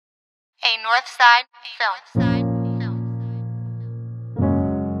A Northside Film.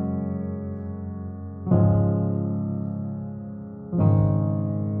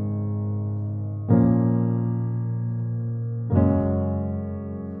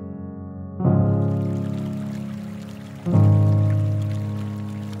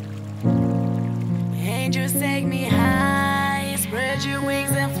 Angels take me high, spread your wings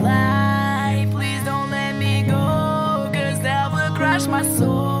and fly. Please don't let me go, cause that will crush my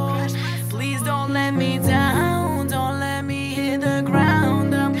soul. Please don't let me down, don't let me hit the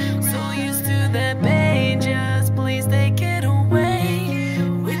ground. I'm so used to the pain, just please take it away.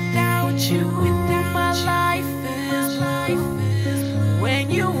 Without you, my life is life.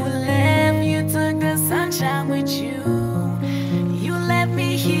 When you left, you took the sunshine with you. You left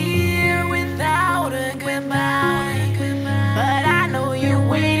me here without a goodbye, but I know you're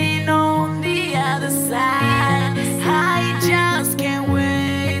waiting on the other side. I just can't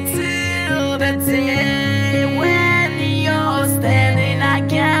wait till the day